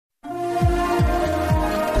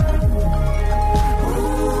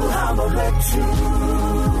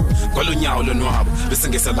Kolonyawo lonwabo bese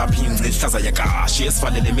ngeselapha ingci ihlaza yakashi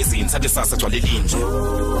esivalele emizini sathi sasa gcwale linje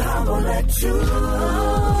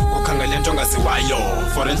ukhangele into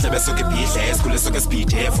ongaziwayo for endlebe esuke ibhidle esikhule esuke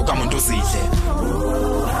esibhidef ukamuntu uzidle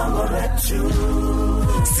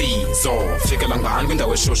sizo fikela ngani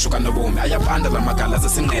kwindawo eshushu kanobomi ayabanda la magala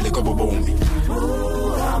zesinqele kobobomi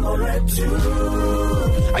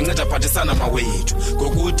anceda phathisana mawethu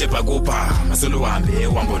ngokude bhakupha maseluhambe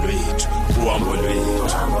uhambo lwethu uhambo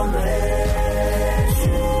lwethu.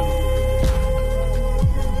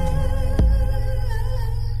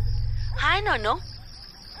 Hi no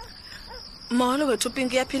Molo wethu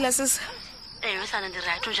Pinki yaphila sisi. Sana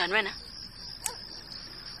ndi-right unjani wena?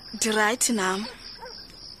 Ndi-right nam.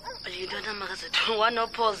 Yintona makazethu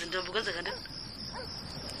wanopause ntombi kwenzeka ntoni?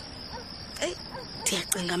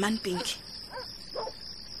 Ndiyacinga mani Pinki.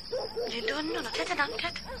 Yintoni nona thetha nami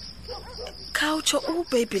thetha. Khawutsho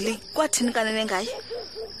ubaby le kwathini kanene ngaye?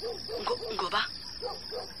 Ngoba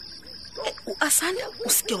uAsanda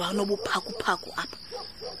usike wanobuphaku apha.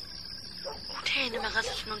 Utheni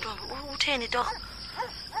makazethu nontombi? Utheni torho?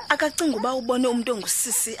 Akacinga uba ubone umuntu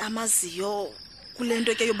ongusisi amaziyo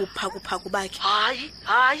kulento ke yobuphaku bakhe. Hayi.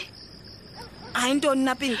 Hayi ntoni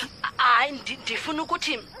na Pinki? Hayi ndifuna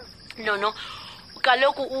ukuthi no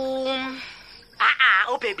kaloku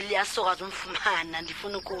ubaby liyasoka zomfumana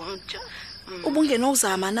ndifuna ukuthi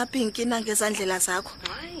ubungenozama na Pinki nangezandlela zakho.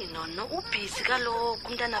 Hayi no ubhizi kaloku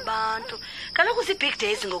umntana abantu kaloku si big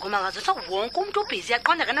days ngokumakazo so wonke umuntu ubhizi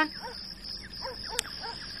yaqonda kanani.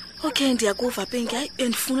 Okay ndiyakuva Pinki hayi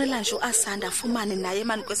bendifunela nje uAsanda afumane naye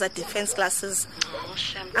mani kweza defense classes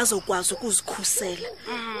azokwazi ukuzikhusela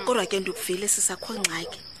kodwa ke ndikuvile sisakho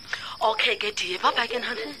ngxaki. Okay ke diye papa ke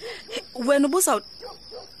nani wena ubuza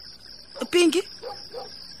Pinki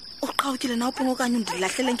uqhawukile na uphinga okanye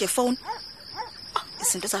undilahlele ngefone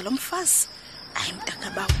izinto zalomfazi ayi mntaka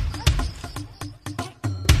bawo.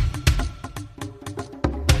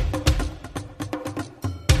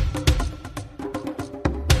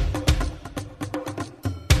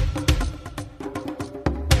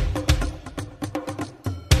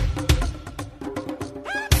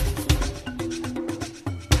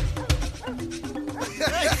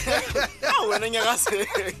 Wena nyakase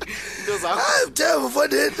into zakho Mthembu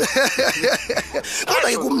mfondini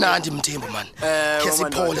kodwa ikumnandi Mthembu man ke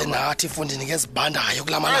siphole nathi mfondini ngezibandayo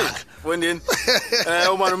kulamalanga mfondini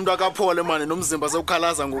umani umuntu akaphole manje nomzimba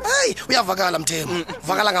sewukhalaza ngoku hey uyavakala Mthembu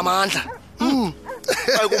vakala ngamandla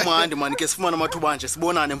ayikumandi manje ke sifumana amathuba nje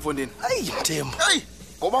sibonane mfondini hey Mthembu hey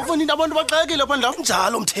ngoba mfondini abantu baxakile phandle lapha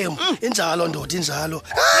njalo Mthembu injalo ndoda injalo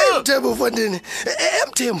hey Mthembu mfondini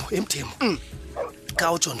Mthembu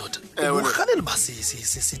Khawutsho ndoda ukhanele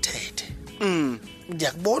basisi sithethe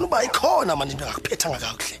ndiyakubona uba ikhona manje into engakuphethanga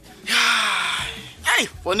kakuhle hey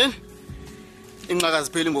mfondini ingxaka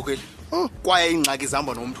zipheli ngokheli kwaye ingxaki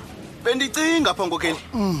zihamba nomuntu bendicinga apha ngokheli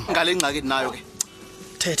ngale ingxaki edinayo ke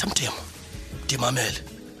thetha Mthembu ndimamele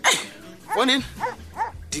mfondini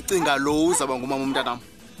ndicinga lo uzaba ngumama umntanam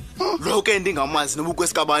lo ke ndingamazi noba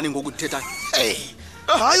ukwesikabani ngokuthethayo hey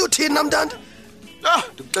hayi uthini namntanda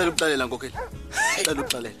ndikuxela ukuxelela ngokheli cela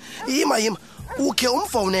uxelela yima ukhe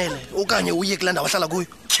umfonele okanye uye kula ndawo ahlala kuyo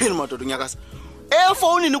tyhini madoda unyakasa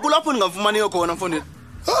efonini kulapho ningamfumaniyo khona mfondini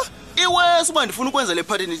iwe suba ndifuna ukwenza le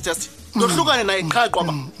party just ndohlukane naye qhaqwa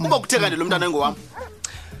ba uba kuthe kanti lo mntana engowami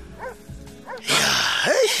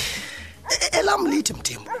hey elam lithi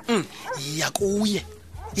Mthembu yakuye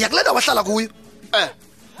yakule ndawo ahlala kuyo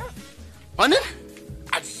manini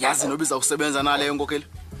adiyazi noba izawusebenza naleyo ngokheli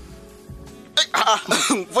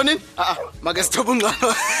mfonini make sithoba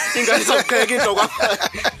ungxalo ingane izawuqheka into kwapha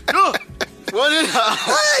no mfonini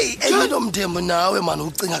hey eyino Mthembu nawe man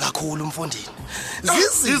ucinga kakhulu mfondini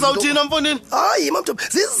zizawuthina mfonini hayi Mthembu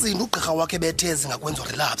zizinto ugqirha wakhe bethe zingakwenza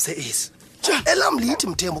relapse esi elam lithi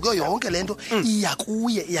Mthembu kuyo yonke lento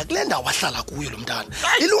iyakuye iyakule ndawo ahlala kuyo lo mntana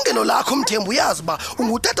ilungelo lakho Mthembu uyazi ba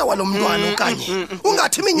ungutata walo mntwana okanye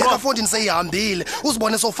ungathi iminyaka 14 seyihambile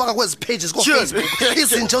uzibone sofaka kwezi pages ko Facebook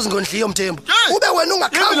izinto ezingondliyo Mthembu ube wena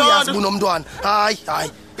ungakhawi uyazi bunomntwana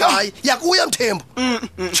hayi yakuya Mthembu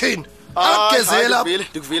chini akugezela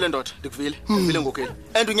ndikuvile ndoda ndikuvile ngokheli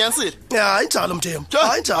and unyanisile hayi njalo Mthembu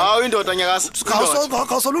hayi njalo hayi indoda nyakasa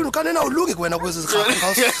khawusolunga kanena ulungi wena kwezi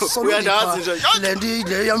zikhafu uyandazi nje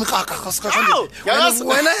le yamkhaka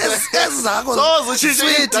wena ezakho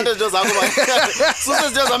sozutshintshe izinto zakho ba suse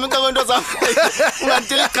izinto zami into kwento zakho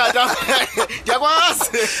ungantili ikhanda yakwazi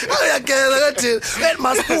uyageza kathi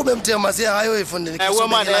masiphume Mthembu masiyayo efundeni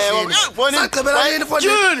saqhubela yini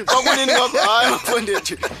mfondini kwakunini kwakho hayi mfondini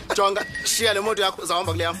jonga shiya le moto yakho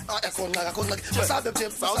zawuhamba kule yami akhonqa sabe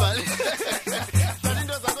Mthembu zawuhamba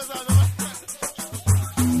into zakho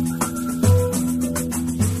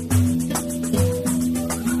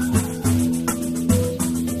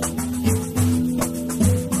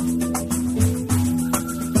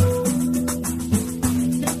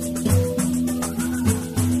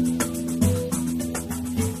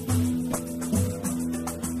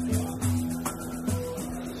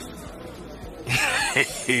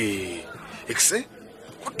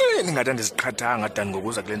Kuteni ngathi andisiqhathanga dani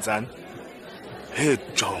ngokuza kulensana. Hey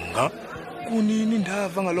jonga. Kunini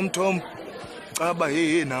indava ngalomthombo? Caba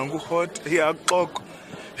hey nangu hot iyaxoko.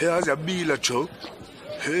 Hey aziyabila jo.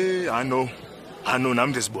 Hey ano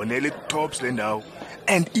nami ndisibonele tops le ndawo.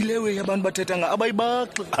 And ilewe yabantu bathetha nga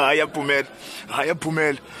abayibaxi.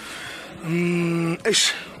 Hayaphumela.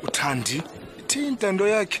 Uthandi. Ithinta into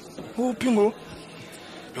yakhe. Uphi ngo?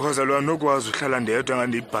 Because alwa nokwazi uhlala ndedwa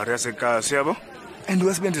ngandibhari yasekasi yabo. And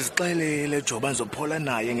wesibenze isixelele Joba ngizophola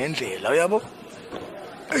naye ngendlela uyabo.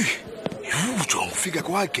 Jonga ufika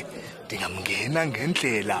kwakhe. Ndingamngena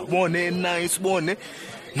ngendlela. Bone nice bone.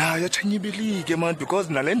 Naye achanyibilike man because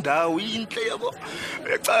nale ndawo inhle yabo.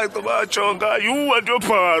 Ecaca bajonga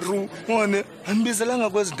andiyopharu. Bone andibizelanga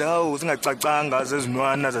kwezi ndawo zingacacanga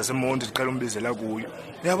zezinwana zasemonti siqala umbizela kuyo.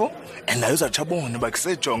 Yabo? And naye uzachabona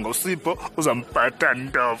bakusejonga uSipho uzamphatha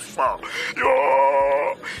ndafa.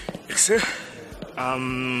 Yo! Ikse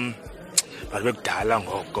Balekudala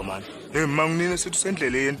ngoko man. Mangunini sithi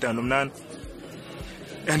sendlele yentando mnana.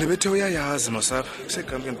 And bethe uyayazi masapha.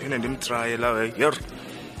 Kusekampi ngiphinde ndimtry la hey. Yer.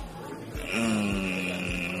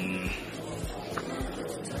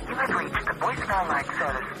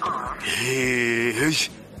 Hey.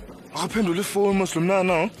 Akaphendula ifoni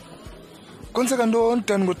moslumnana. Konseka ntoni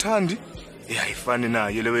dani ngothandi? Ayifani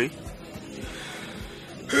naye le way.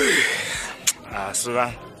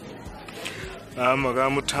 Suka.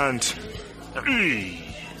 Uthandi.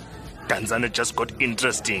 Tanzania just got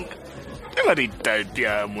interesting. Engathi diet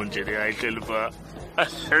yami nje le ayihleli pha.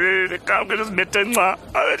 Le kambe lesibethe nca.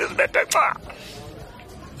 Lesibethe nca.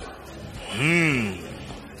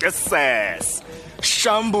 Yes.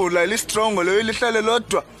 Shambula listrong lo lihlale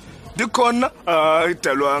lodwa. Ndikhona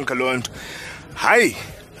idalwanga lonto. Hayi.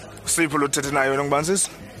 Sipho lothethe nayo wena ngubansisi?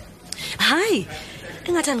 Hayi.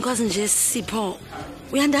 Engathi andikwazi nje Sipho.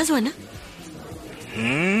 Uyandazi wena?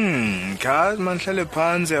 Kazi manhlale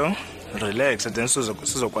phansi yho. Relax then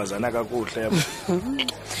sizokwazana kakuhle yabo.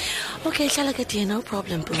 Okay, hlala ke yena no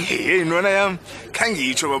problem bro. Hey nona yami,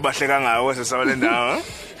 khangitsho babahle kangawo sesaba le ndawo.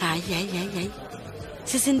 Hayi.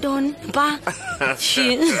 Sisintoni? Ba.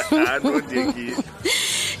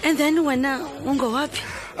 And then wena ungowaphi?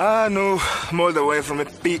 No, I'm all the way from a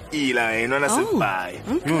PE line, nona sibai.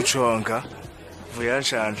 Ujonga.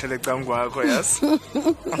 Vuyanshana hlele ecam kwakho yas.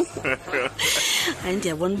 Hayi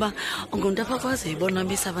ndiyabona ba ungumuntu apha kwazi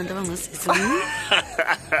uyibonwabisa abantu abangasisi.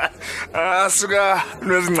 Suka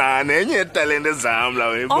nozincane enye talente zami la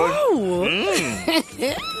uyibona.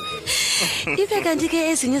 Ibe kanti ke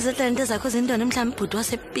ezinye zetalente zakho zintoni mhlawumbe ibhuti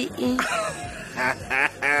wase-PE?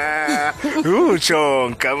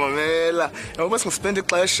 Jonga mamela. Ngoba singaspend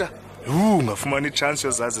ixesha. Ngafumana ichance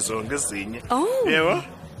yozazi zonke ezinye. Yebo?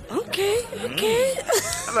 Okay.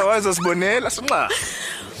 Otherwise asibonela sinxa.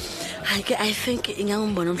 Hayi ke I think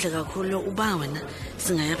ingangumbono omhle kakhulu uba wena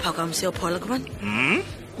singayapha kwami siyophola kubani?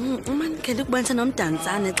 Man ke ndikubanisa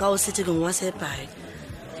nomdansane xa usithi ngowasebhayi.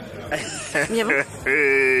 Yebo.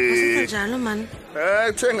 Usenjalo man.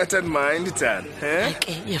 Kuthenga that mind tan.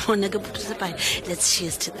 Okay, yabona ke bhutisebhayi. Let's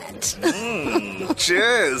cheers to that.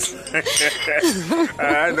 Cheers.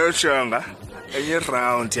 No chonga. Enye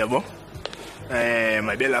round yabo.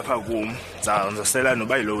 Mabe lapha kum. Ngizosela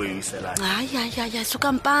noba yilo uyisela. Hayi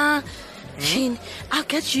suka mpa. Shin, I'll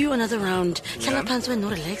get you another round. Hlala phansi wena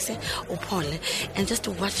relax uphole and just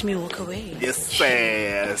watch me walk away. Yes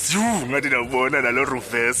sir. Ngathi ndabona nalo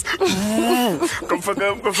reverse.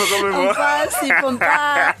 Komfaka mama. Mpa Sipho.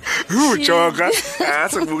 Jonga.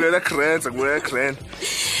 Sikubukela crane.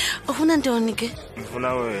 Ufuna ntoni ke?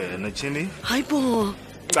 Ngifuna wena chini. Hayi bo.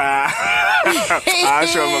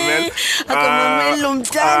 Asho mamela. Akamamela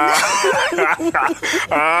umntana.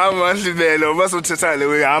 Mandibelo basothetha le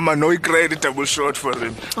way no grade double shot for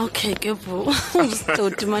him. Okay ke bo.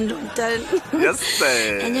 Usitoti manje umntana. Yes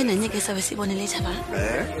sir. Enye ke sabe sibone later ba.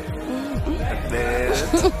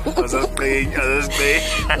 Azasiqinyi.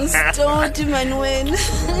 Usitoti man wena.